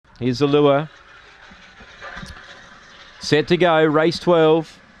Here's the lure. Set to go, race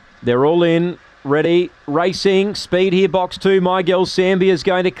 12. They're all in, ready, racing. Speed here, box 2. My Girl Sambi is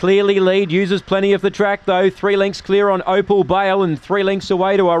going to clearly lead. Uses plenty of the track though. 3 lengths clear on Opal Bale and 3 lengths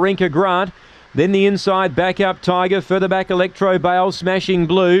away to Arinka Grant. Then the inside Backup Tiger. Further back Electro Bale, Smashing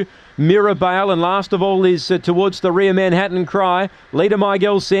Blue. Mirror Bale, and last of all is towards the rear Manhattan Cry. Leader My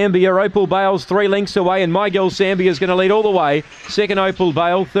Girl Sambia. Opal Bale's 3 lengths away, and My Girl Sambia is going to lead all the way. Second Opal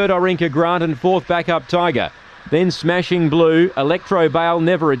Bale, third Arinka Grant, and fourth Backup Tiger. Then Smashing Blue, Electro Bale,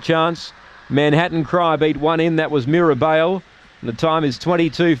 never a chance. Manhattan Cry beat one in, that was Mirror Bale. And the time is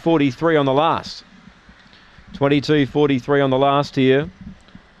 22.43 on the last. 22.43 on the last here.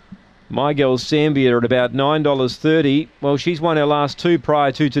 My Girl Sambia at about $9.30. Well, she's won her last 2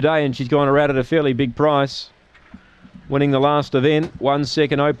 prior to today, and she's gone her out at a fairly big price. Winning the last event. 1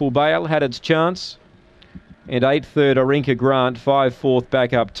 second Opal Bale had its chance. And 8 third Arinka Grant, 5 fourth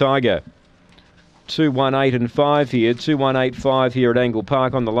Backup Tiger. 2-1-8 and 5 here. 2-1-8-5 here at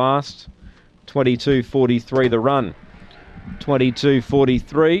Angle-Park on the last. 22.43 the run.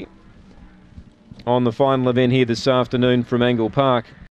 22.43 on the final event here this afternoon from Angle-Park.